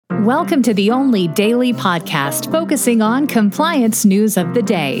Welcome to the only daily podcast focusing on compliance news of the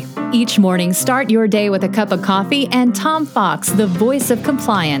day. Each morning, start your day with a cup of coffee and Tom Fox, the voice of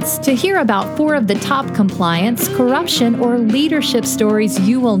compliance, to hear about 4 of the top compliance, corruption, or leadership stories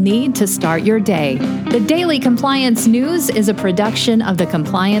you will need to start your day. The Daily Compliance News is a production of the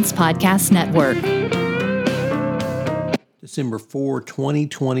Compliance Podcast Network. December 4,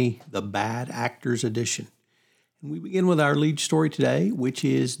 2020, the Bad Actors Edition. And we begin with our lead story today, which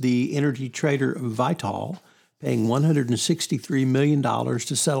is the energy trader Vitol paying $163 million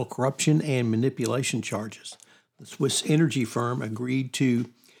to settle corruption and manipulation charges. The Swiss energy firm agreed to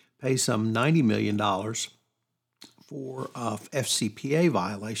pay some $90 million for FCPA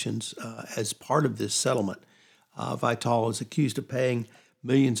violations as part of this settlement. Vitol is accused of paying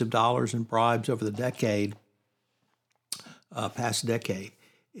millions of dollars in bribes over the past decade.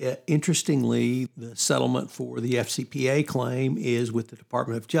 Interestingly, the settlement for the FCPA claim is with the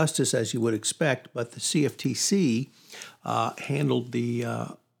Department of Justice, as you would expect, but the CFTC handled the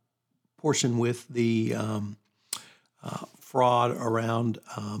portion with the fraud around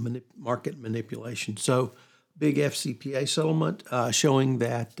market manipulation. So, big FCPA settlement showing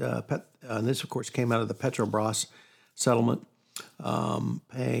that, and this, of course, came out of the Petrobras settlement,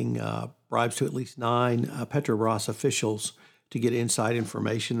 paying bribes to at least 9 Petrobras officials to get inside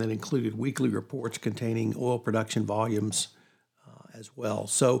information that included weekly reports containing oil production volumes as well.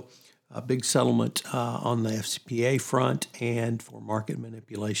 So a big settlement on the FCPA front and for market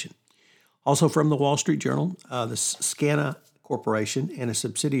manipulation. Also from the Wall Street Journal, the Scana Corporation and a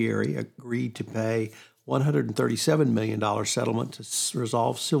subsidiary agreed to pay $137 million settlement to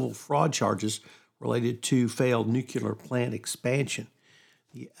resolve civil fraud charges related to failed nuclear plant expansion.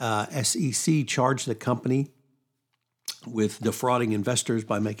 The SEC charged the company with defrauding investors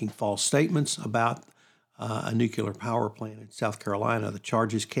by making false statements about a nuclear power plant in South Carolina. The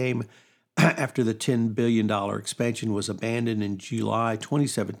charges came after the $10 billion expansion was abandoned in July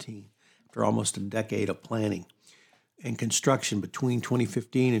 2017 after almost a decade of planning and construction. Between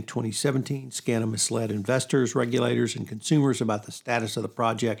 2015 and 2017, Scana misled investors, regulators, and consumers about the status of the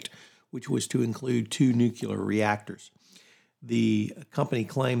project, which was to include 2 nuclear reactors. The company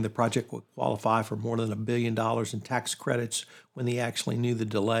claimed the project would qualify for more than $1 billion in tax credits when they actually knew the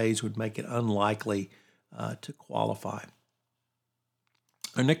delays would make it unlikely to qualify.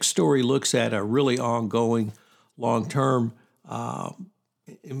 Our next story looks at a really ongoing, long-term, at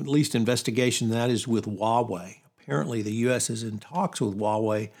least investigation, that is with Huawei. Apparently, the U.S. is in talks with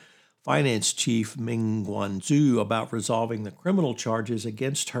Huawei finance chief Meng Wanzhou about resolving the criminal charges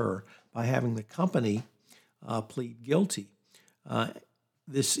against her by having the company plead guilty.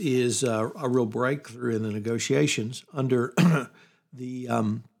 This is a real breakthrough in the negotiations under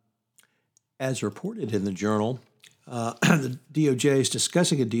as reported in the journal, the DOJ is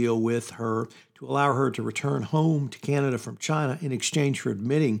discussing a deal with her to allow her to return home to Canada from China in exchange for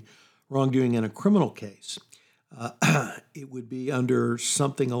admitting wrongdoing in a criminal case. It would be under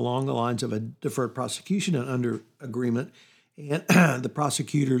something along the lines of a deferred prosecution and under agreement. And the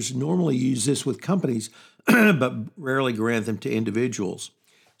prosecutors normally use this with companies, but rarely grant them to individuals.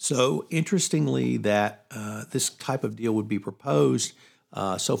 So interestingly that this type of deal would be proposed.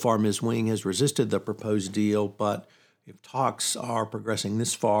 So far, Ms. Wing has resisted the proposed deal, but if talks are progressing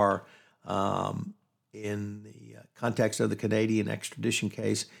this far in the context of the Canadian extradition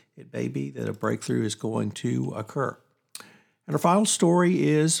case, it may be that a breakthrough is going to occur. And our final story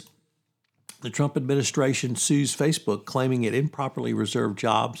is the Trump administration sues Facebook, claiming it improperly reserved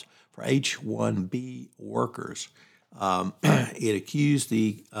jobs for H-1B workers. It accused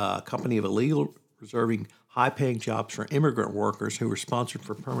the company of illegally reserving high-paying jobs for immigrant workers who were sponsored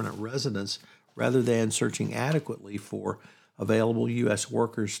for permanent residence rather than searching adequately for available U.S.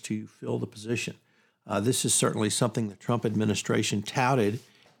 workers to fill the position. This is certainly something the Trump administration touted,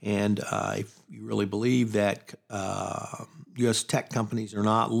 and if you really believe that U.S. tech companies are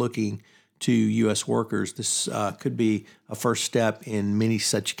not looking to U.S. workers, this could be a first step in many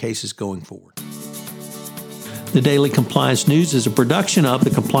such cases going forward. The Daily Compliance News is a production of the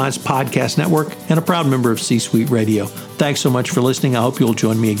Compliance Podcast Network and a proud member of C-Suite Radio. Thanks so much for listening. I hope you'll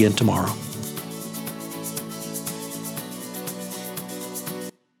join me again tomorrow.